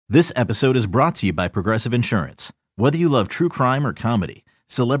This episode is brought to you by Progressive Insurance. Whether you love true crime or comedy,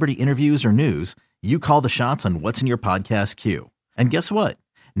 celebrity interviews or news, you call the shots on what's in your podcast queue. And guess what?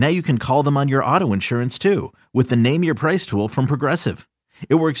 Now you can call them on your auto insurance too with the Name Your Price tool from Progressive.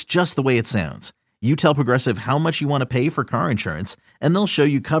 It works just the way it sounds. You tell Progressive how much you want to pay for car insurance, and they'll show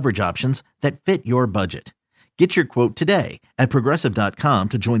you coverage options that fit your budget. Get your quote today at Progressive.com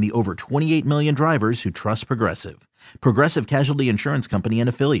to join the over 28 million drivers who trust Progressive. Progressive Casualty Insurance Company and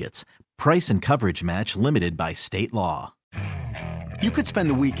Affiliates. Price and coverage match limited by state law. You could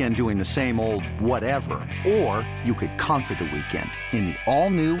spend the weekend doing the same old whatever, or you could conquer the weekend in the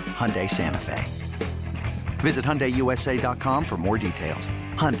all-new Hyundai Santa Fe. Visit HyundaiUSA.com for more details.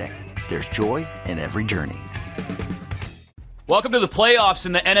 Hyundai, there's joy in every journey. Welcome to the playoffs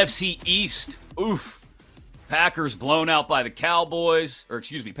in the NFC East. Oof. Packers blown out by the Cowboys,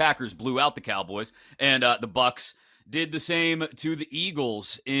 Packers blew out the Cowboys, and the Bucks did the same to the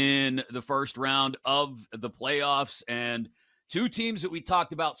Eagles in the first round of the playoffs. And two teams that we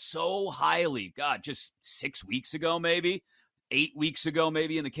talked about so highly, just 6 weeks ago, maybe 8 weeks ago,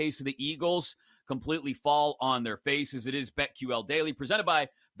 maybe in the case of the Eagles, completely fall on their faces. It is BetQL Daily, presented by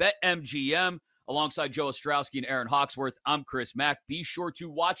BetMGM. Alongside Joe Ostrowski and Aaron Hawksworth, I'm Chris Mack. Be sure to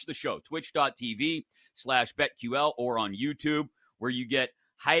watch the show, twitch.tv/BetQL, or on YouTube, where you get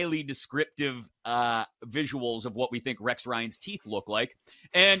highly descriptive visuals of what we think Rex Ryan's teeth look like.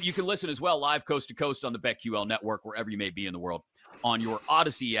 And you can listen as well live coast to coast on the BetQL network, wherever you may be in the world. On your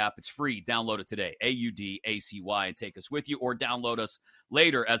Odyssey app, it's free. Download it today, AUDACY, and take us with you, or download us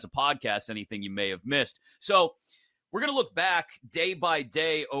later as a podcast, anything you may have missed. So we're going to look back day by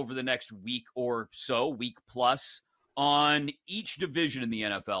day over the next week or so, week plus, on each division in the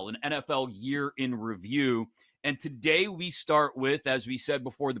NFL, an NFL year in review. And today we start with, as we said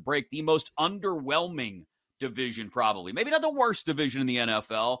before the break, the most underwhelming division probably. Maybe not the worst division in the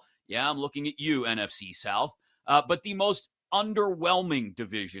NFL. Yeah, I'm looking at you, NFC South. But the most underwhelming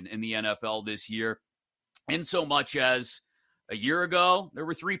division in the NFL this year, in so much as a year ago, there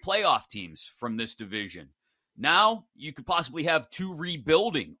were 3 playoff teams from this division. Now, you could possibly have 2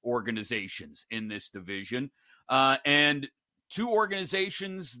 rebuilding organizations in this division, and 2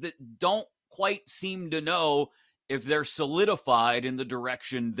 organizations that don't quite seem to know if they're solidified in the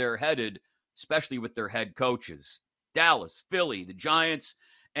direction they're headed, especially with their head coaches. Dallas, Philly, the Giants,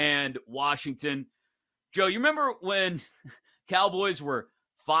 and Washington. Joe, you remember when Cowboys were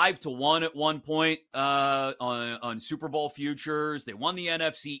 5-1 at one point on Super Bowl futures? They won the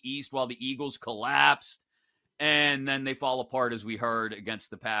NFC East while the Eagles collapsed. And then they fall apart, as we heard,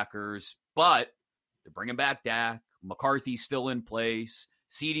 against the Packers. But they're bringing back Dak. McCarthy's still in place.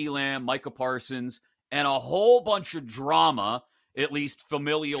 CeeDee Lamb, Micah Parsons, and a whole bunch of drama, at least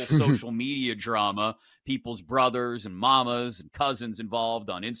familial social media drama. People's brothers and mamas and cousins involved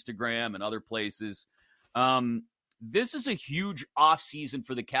on Instagram and other places. This is a huge offseason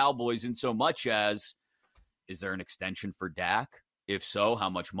for the Cowboys in so much as, is there an extension for Dak? If so, how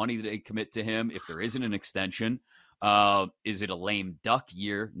much money do they commit to him? If there isn't an extension, is it a lame duck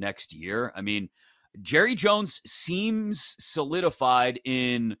year next year? I mean, Jerry Jones seems solidified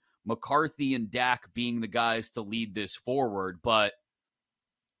in McCarthy and Dak being the guys to lead this forward, but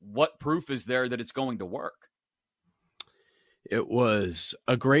what proof is there that it's going to work? It was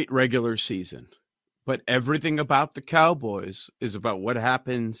a great regular season, but everything about the Cowboys is about what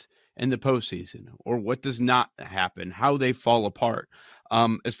happens in the postseason, or what does not happen, how they fall apart.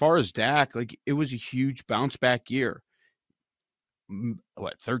 As far as Dak, it was a huge bounce back year.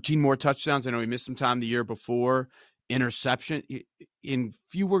 13 more touchdowns. I know he missed some time the year before. Interception in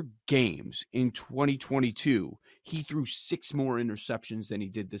fewer games in 2022. He threw 6 more interceptions than he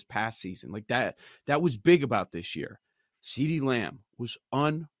did this past season. That was big about this year. CeeDee Lamb was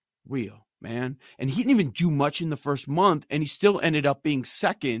unreal, man. And he didn't even do much in the first month, and he still ended up being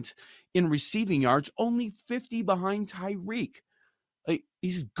second in receiving yards, only 50 behind Tyreek.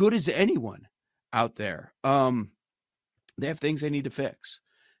 He's as good as anyone out there. They have things they need to fix.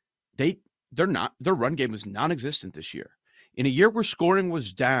 Their run game was non-existent this year. In a year where scoring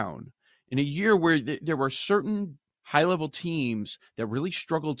was down, in a year where there were certain high-level teams that really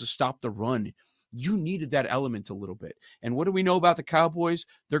struggled to stop the run, you needed that element a little bit. And what do we know about the Cowboys?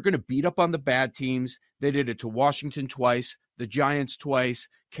 They're going to beat up on the bad teams. They did it to Washington twice, the Giants twice,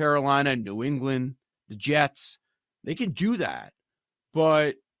 Carolina, New England, the Jets. They can do that.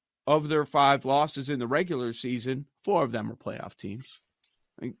 But of their 5 losses in the regular season, 4 of them are playoff teams.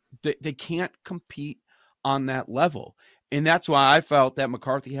 They can't compete on that level. And that's why I felt that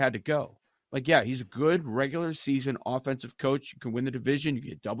McCarthy had to go. He's a good regular season offensive coach. You can win the division. You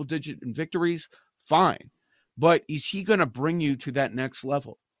get double-digit in victories. Fine. But is he going to bring you to that next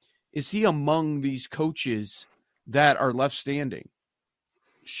level? is he among these coaches that are left standing?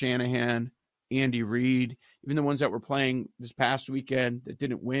 Shanahan, Andy Reid, even the ones that were playing this past weekend that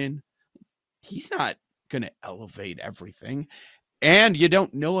didn't win. He's not going to elevate everything. And you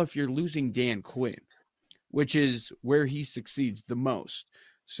don't know if you're losing Dan Quinn, which is where he succeeds the most.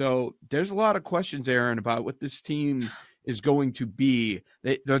 So there's a lot of questions, Aaron, about what this team is going to be.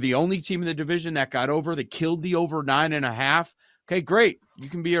 They're the only team in the division that got over. They killed the over 9.5. Okay, great. You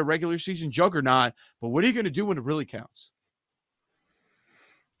can be a regular season juggernaut, but what are you going to do when it really counts?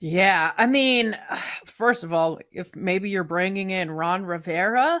 Yeah, I mean, first of all, if maybe you're bringing in Ron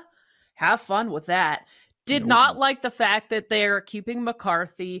Rivera, have fun with that. Did not like the fact that they're keeping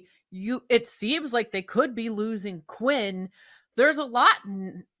McCarthy. It seems like they could be losing Quinn. There's a lot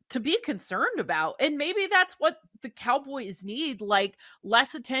to be concerned about. And maybe that's what the Cowboys need, like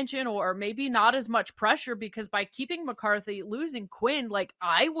less attention or maybe not as much pressure, because by keeping McCarthy, losing Quinn, like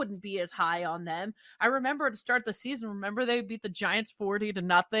I wouldn't be as high on them. I remember to start the season, they beat the Giants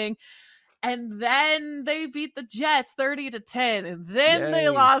 40-0. And then they beat the Jets 30-10. And then they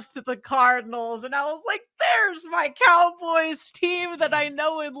lost to the Cardinals. And I was like, there's my Cowboys team that I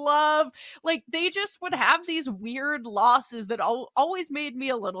know and love. Like, they just would have these weird losses that always made me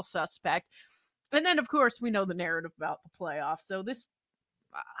a little suspect. And then, of course, we know the narrative about the playoffs. So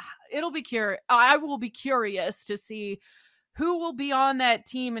I will be curious to see who will be on that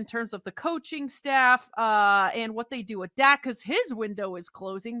team in terms of the coaching staff and what they do with Dak, because his window is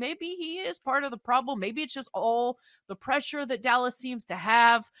closing. Maybe he is part of the problem. Maybe it's just all the pressure that Dallas seems to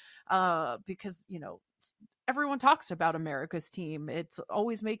have because, everyone talks about America's team. It's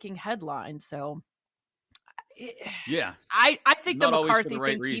always making headlines. So, yeah, I think the McCarthy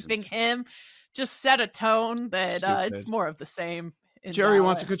thing, keeping him, just set a tone that it's more of the same. Jerry Dallas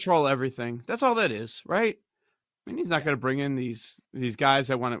wants to control everything. That's all that is, right? I mean, he's not going to bring in these guys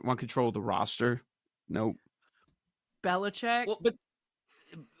that want control of the roster. Nope. Belichick. Well, but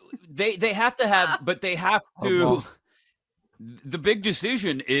they have to have, but they have to. The big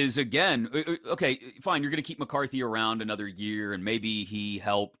decision is, again, okay, fine, you're going to keep McCarthy around another year, and maybe he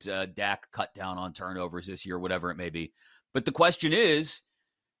helped Dak cut down on turnovers this year, whatever it may be. But the question is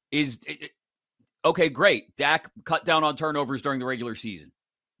okay, great. Dak cut down on turnovers during the regular season.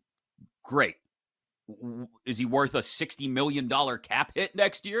 Great. Is he worth a $60 million cap hit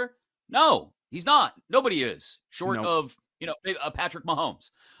next year? No, he's not. Nobody is, short of, Patrick Mahomes.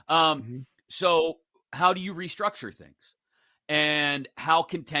 So how do you restructure things? And how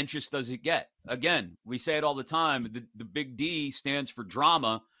contentious does it get? Again, we say it all the time. The big D stands for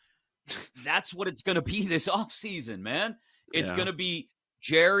drama. That's what it's going to be this offseason, man. It's going to be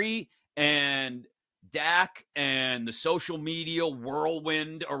Jerry and Dak and the social media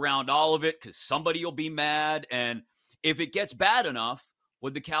whirlwind around all of it, because somebody will be mad. And if it gets bad enough,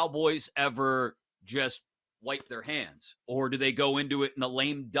 would the Cowboys ever just wipe their hands? Or do they go into it in a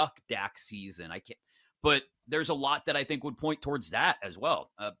lame duck Dak season? I can't. But there's a lot that I think would point towards that as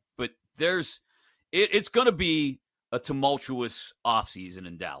well. But it's going to be a tumultuous offseason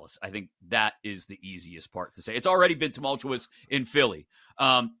in Dallas. I think that is the easiest part to say. It's already been tumultuous in Philly.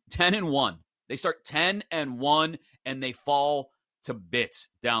 10-1. They start 10-1, and they fall to bits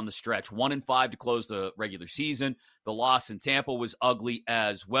down the stretch. 1-5 to close the regular season. The loss in Tampa was ugly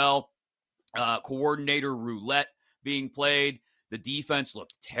as well. Coordinator roulette being played. The defense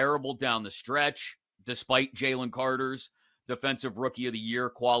looked terrible down the stretch, despite Jalen Carter's Defensive Rookie of the Year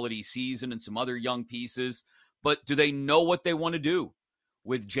quality season and some other young pieces. But do they know what they want to do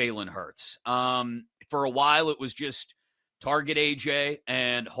with Jalen Hurts? For a while, it was just target AJ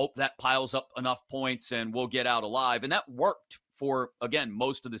and hope that piles up enough points and we'll get out alive. And that worked for, again,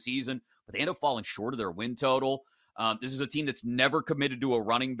 most of the season, but they end up falling short of their win total. This is a team that's never committed to a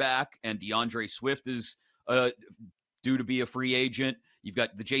running back, and DeAndre Swift is due to be a free agent. You've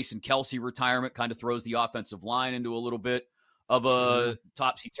got the Jason Kelsey retirement, kind of throws the offensive line into a little bit of a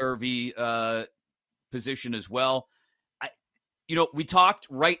topsy-turvy position as well. We talked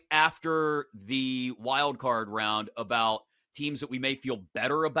right after the wild card round about teams that we may feel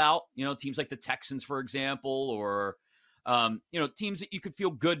better about, teams like the Texans, for example, or, teams that you could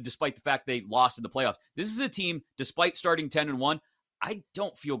feel good despite the fact they lost in the playoffs. This is a team, despite starting 10-1, I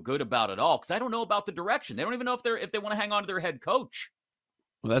don't feel good about at all because I don't know about the direction. They don't even know if they want to hang on to their head coach.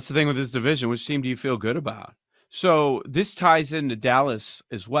 Well, that's the thing with this division. Which team do you feel good about? So this ties into Dallas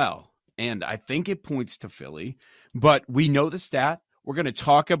as well. And I think it points to Philly, but we know the stat. We're going to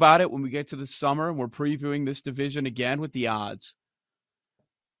talk about it when we get to the summer, and we're previewing this division again with the odds.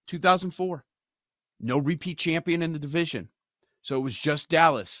 2004, no repeat champion in the division. So it was just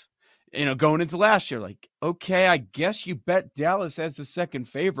Dallas. going into last year, like, okay, I guess you bet Dallas as the second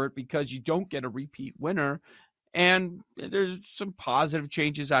favorite because you don't get a repeat winner. And there's some positive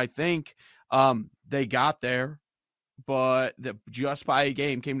changes, I think. They got there, but just by a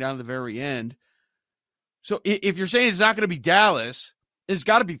game came down to the very end. So if you're saying it's not going to be Dallas, it's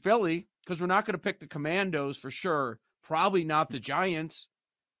got to be Philly, because we're not going to pick the Commandos for sure. Probably not the Giants.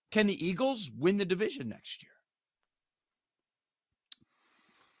 Can the Eagles win the division next year?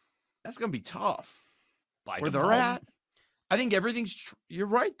 That's going to be tough. By Where default. they're at, I think you're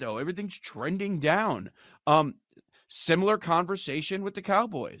right, though. Everything's trending down. Similar conversation with the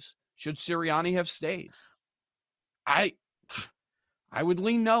Cowboys. Should Sirianni have stayed? I would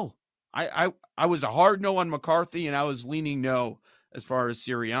lean no. I was a hard no on McCarthy, and I was leaning no as far as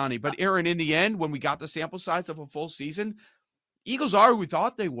Sirianni. But Aaron, in the end, when we got the sample size of a full season, Eagles are who we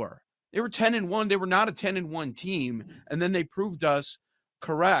thought they were. They were 10-1. They were not a 10-1 team. And then they proved us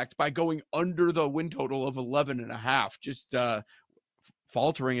correct by going under the win total of 11.5, just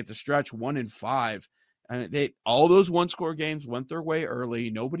faltering at the stretch 1-5. And all those one-score games went their way early.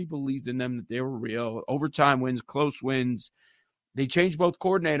 Nobody believed in them, that they were real. Overtime wins, close wins. They changed both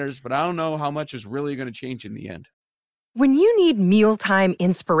coordinators, but I don't know how much is really going to change in the end. When you need mealtime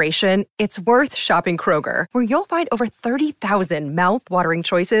inspiration, it's worth shopping Kroger, where you'll find over 30,000 mouth-watering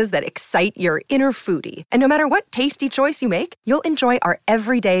choices that excite your inner foodie. And no matter what tasty choice you make, you'll enjoy our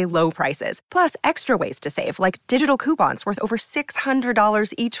everyday low prices, plus extra ways to save, like digital coupons worth over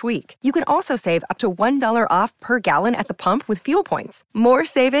 $600 each week. You can also save up to $1 off per gallon at the pump with fuel points. More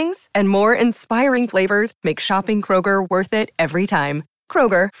savings and more inspiring flavors make shopping Kroger worth it every time.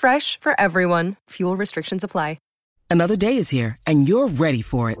 Kroger, fresh for everyone. Fuel restrictions apply. Another day is here, and you're ready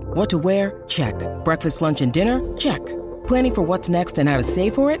for it. What to wear? Check. Breakfast, lunch, and dinner? Check. Planning for what's next and how to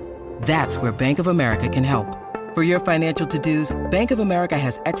save for it? That's where Bank of America can help. For your financial to-dos, Bank of America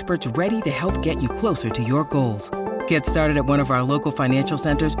has experts ready to help get you closer to your goals. Get started at one of our local financial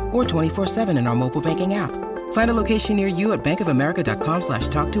centers or 24/7 in our mobile banking app. Find a location near you at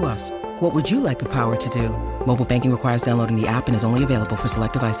bankofamerica.com/talktous. What would you like the power to do? Mobile banking requires downloading the app and is only available for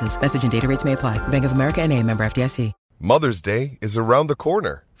select devices. Message and data rates may apply. Bank of America N.A., member FDIC. Mother's Day is around the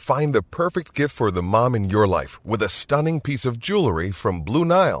corner. Find the perfect gift for the mom in your life with a stunning piece of jewelry from Blue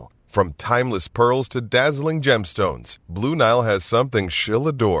Nile. From timeless pearls to dazzling gemstones, Blue Nile has something she'll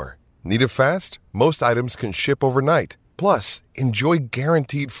adore. Need it fast? Most items can ship overnight. Plus, enjoy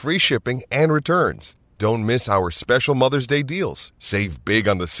guaranteed free shipping and returns. Don't miss our special Mother's Day deals. Save big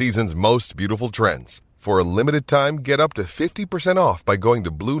on the season's most beautiful trends. For a limited time, get up to 50% off by going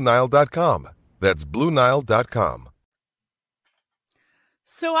to BlueNile.com. That's BlueNile.com.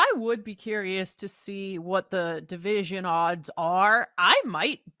 So I would be curious to see what the division odds are. I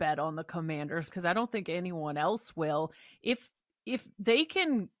might bet on the Commanders because I don't think anyone else will. If they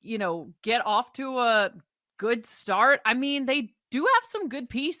can, get off to a good start, I mean, they do have some good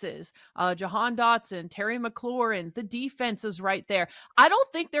pieces. Jahan Dotson, Terry McLaurin, the defense is right there. I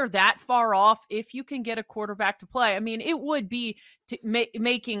don't think they're that far off if you can get a quarterback to play. I mean, it would be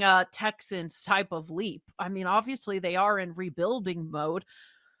making a Texans type of leap. I mean, obviously they are in rebuilding mode,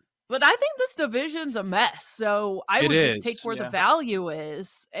 but I think this division's a mess. So I would just take where the value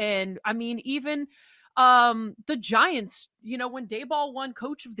is. And I mean, even the Giants, when Daboll won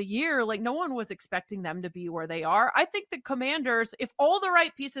Coach of the Year, like no one was expecting them to be where they are. I think the Commanders, if all the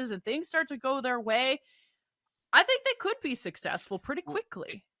right pieces and things start to go their way, I think they could be successful pretty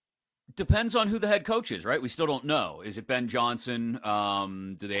quickly. Depends on who the head coach is, right? We still don't know. Is it Ben Johnson?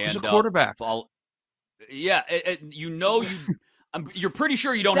 Do they end a quarterback? Yeah, you're pretty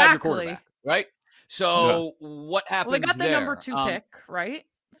sure you don't have your quarterback, right? So what happens? Well, they got the there? number 2 pick, right?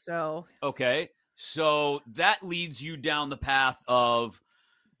 So okay. So that leads you down the path of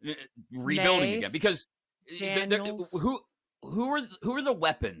rebuilding again, because who are the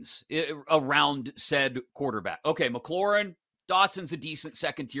weapons around said quarterback? Okay, McLaurin, Dotson's a decent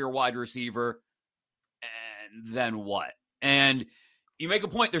second-tier wide receiver, and then what? And you make a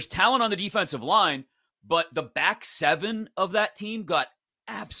point. There's talent on the defensive line, but the back seven of that team got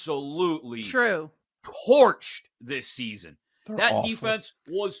absolutely torched this season. That awful. Defense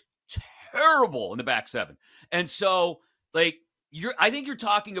was terrible in the back seven. And so, I think you're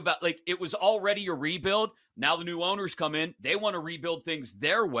talking about, it was already a rebuild. Now the new owners come in. They want to rebuild things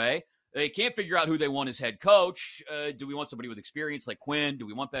their way. They can't figure out who they want as head coach. Do we want somebody with experience like Quinn? Do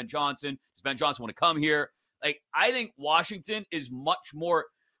we want Ben Johnson? Does Ben Johnson want to come here? I think Washington is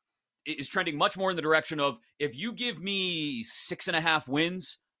trending much more in the direction of, if you give me 6.5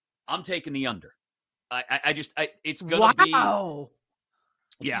 wins, I'm taking the under. It's going to be.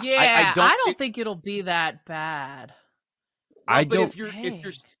 Yeah. I don't think it'll be that bad. If you're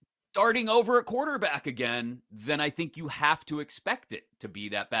starting over at quarterback again, then I think you have to expect it to be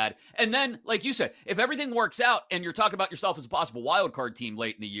that bad. And then, like you said, if everything works out and you're talking about yourself as a possible wild card team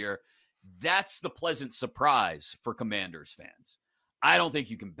late in the year, that's the pleasant surprise for Commanders fans. I don't think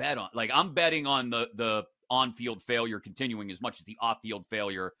you can bet on, like, I'm betting on the on-field failure continuing as much as the off-field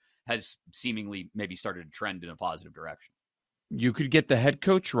failure has seemingly maybe started to trend in a positive direction. You could get the head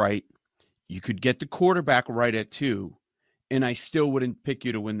coach right. You could get the quarterback right at 2. And I still wouldn't pick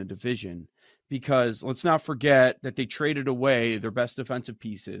you to win the division, because let's not forget that they traded away their best defensive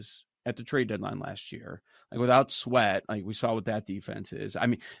pieces at the trade deadline last year. Like, without Sweat, like we saw what that defense is. I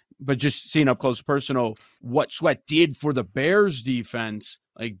mean, but just seeing up close personal what Sweat did for the Bears defense,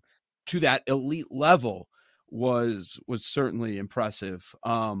 like to that elite level, was certainly impressive.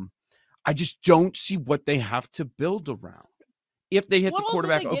 I just don't see what they have to build around. If they hit the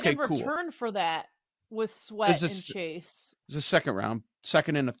quarterback, what okay, in cool. Return for that with Sweat and Chase. It's a second round,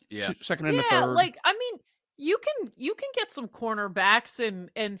 second and a third. Like, I mean, you can get some cornerbacks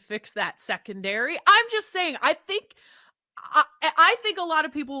and fix that secondary. I'm just saying, I think a lot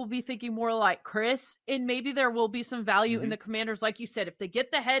of people will be thinking more like Chris, and maybe there will be some value in the Commanders, like you said, if they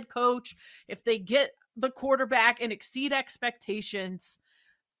get the head coach, if they get the quarterback and exceed expectations.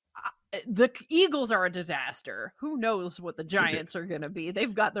 The Eagles are a disaster. Who knows what the Giants are going to be?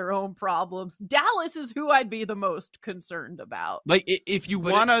 They've got their own problems. Dallas is who I'd be the most concerned about. Like, if you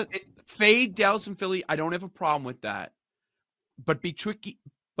want to fade Dallas and Philly, I don't have a problem with that. But be tricky.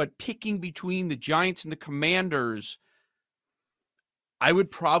 But picking between the Giants and the Commanders, I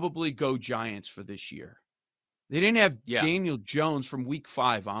would probably go Giants for this year. They didn't have Daniel Jones from week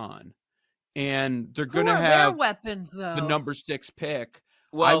 5 on, and they're going to have their weapons, though? The number 6 pick.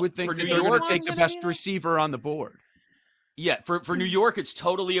 Well, I would think for that New they're going York, to take the best receiver on the board. Yeah, for New York, it's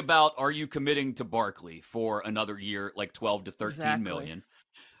totally about, are you committing to Barkley for another year, like 12 to 13 million?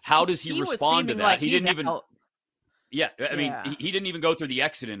 How does he respond to that? Like he didn't even. Out. Yeah, I mean, he didn't even go through the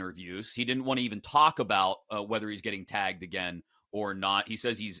exit interviews. He didn't want to even talk about whether he's getting tagged again or not. He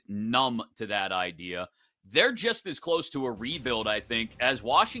says he's numb to that idea. They're just as close to a rebuild, I think, as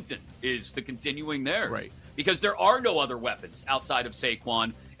Washington is to continuing theirs. Right. Because there are no other weapons outside of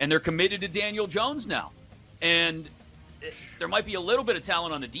Saquon, and they're committed to Daniel Jones now. And there might be a little bit of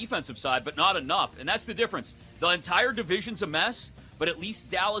talent on the defensive side, but not enough. And that's the difference. The entire division's a mess, but at least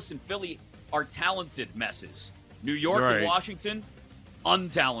Dallas and Philly are talented messes. New York and Washington,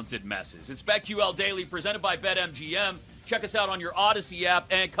 untalented messes. It's BetQL Daily, presented by BetMGM. Check us out on your Odyssey app.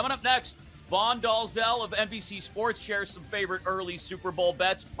 And coming up next, Vaughn Dalzell of NBC Sports shares some favorite early Super Bowl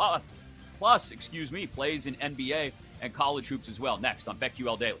bets, plus plays in NBA and college hoops as well. Next on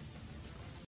BetQL Daily.